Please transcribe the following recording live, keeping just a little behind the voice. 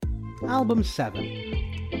Album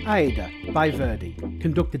 7, Aida by Verdi,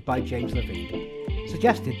 conducted by James Levine,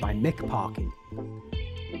 suggested by Mick Parkin.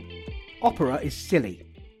 Opera is silly.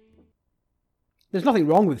 There's nothing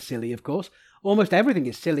wrong with silly, of course. Almost everything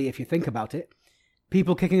is silly if you think about it.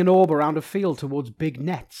 People kicking an orb around a field towards big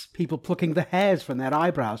nets. People plucking the hairs from their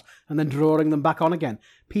eyebrows and then drawing them back on again.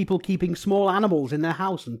 People keeping small animals in their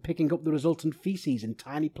house and picking up the resultant feces in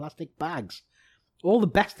tiny plastic bags. All the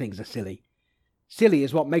best things are silly. Silly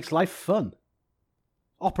is what makes life fun.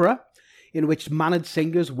 Opera, in which mannered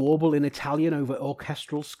singers warble in Italian over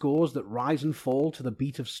orchestral scores that rise and fall to the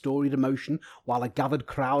beat of storied emotion while a gathered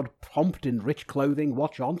crowd prompt in rich clothing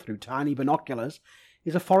watch on through tiny binoculars,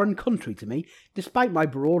 is a foreign country to me, despite my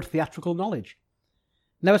broad theatrical knowledge.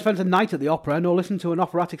 Never spent a night at the opera, nor listened to an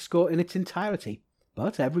operatic score in its entirety.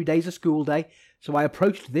 But every day's a school day, so I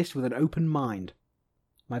approached this with an open mind.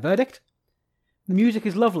 My verdict? The music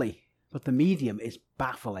is lovely, but the medium is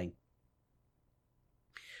baffling.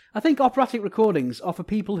 I think operatic recordings are for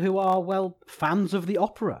people who are, well, fans of the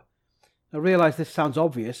opera. I realise this sounds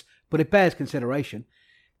obvious, but it bears consideration.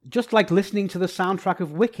 Just like listening to the soundtrack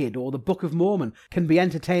of Wicked or the Book of Mormon can be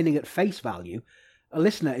entertaining at face value, a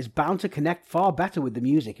listener is bound to connect far better with the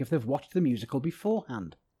music if they've watched the musical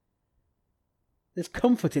beforehand. There's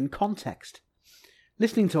comfort in context.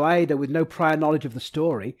 Listening to Aida with no prior knowledge of the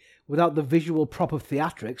story, without the visual prop of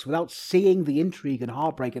theatrics, without seeing the intrigue and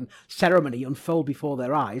heartbreak and ceremony unfold before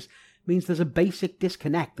their eyes, means there's a basic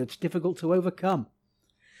disconnect that's difficult to overcome.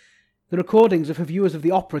 The recordings are for viewers of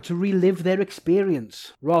the opera to relive their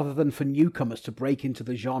experience, rather than for newcomers to break into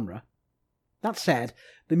the genre. That said,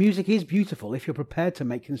 the music is beautiful if you're prepared to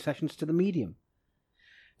make concessions to the medium.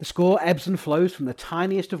 The score ebbs and flows from the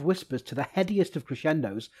tiniest of whispers to the headiest of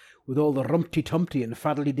crescendos, with all the rumpty-tumpty and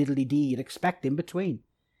faddly-diddly-dee you'd expect in between.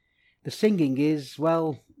 The singing is,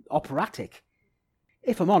 well, operatic.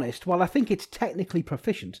 If I'm honest, while I think it's technically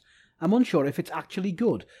proficient, I'm unsure if it's actually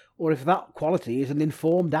good, or if that quality is an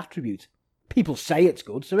informed attribute. People say it's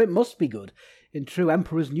good, so it must be good, in true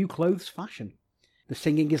Emperor's New Clothes fashion. The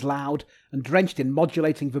singing is loud, and drenched in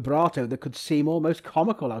modulating vibrato that could seem almost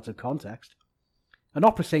comical out of context. An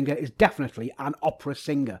opera singer is definitely an opera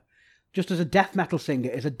singer, just as a death metal singer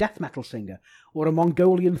is a death metal singer, or a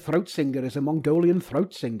Mongolian throat singer is a Mongolian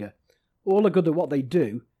throat singer. All are good at what they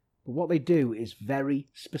do, but what they do is very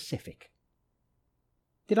specific.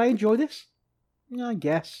 Did I enjoy this? I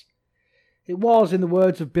guess. It was, in the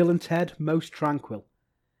words of Bill and Ted, most tranquil.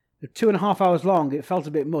 At 2.5 hours long, it felt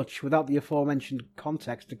a bit much without the aforementioned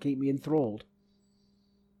context to keep me enthralled.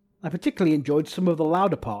 I particularly enjoyed some of the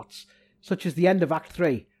louder parts, such as the end of Act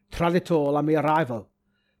 3, Traditor la mia rival.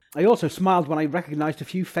 I also smiled when I recognised a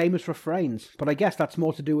few famous refrains, but I guess that's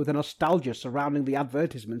more to do with the nostalgia surrounding the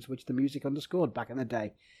advertisements which the music underscored back in the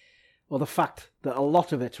day, or the fact that a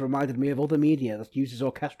lot of it reminded me of other media that uses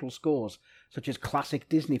orchestral scores, such as classic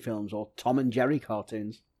Disney films or Tom and Jerry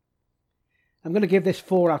cartoons. I'm going to give this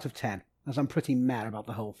 4 out of 10, as I'm pretty meh about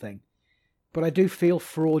the whole thing. But I do feel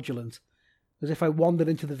fraudulent, as if I wandered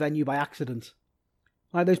into the venue by accident.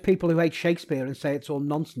 Like those people who hate Shakespeare and say it's all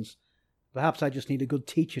nonsense. Perhaps I just need a good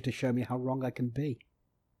teacher to show me how wrong I can be.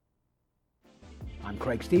 I'm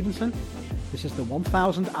Craig Stevenson. This is the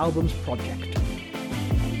 1000 Albums Project.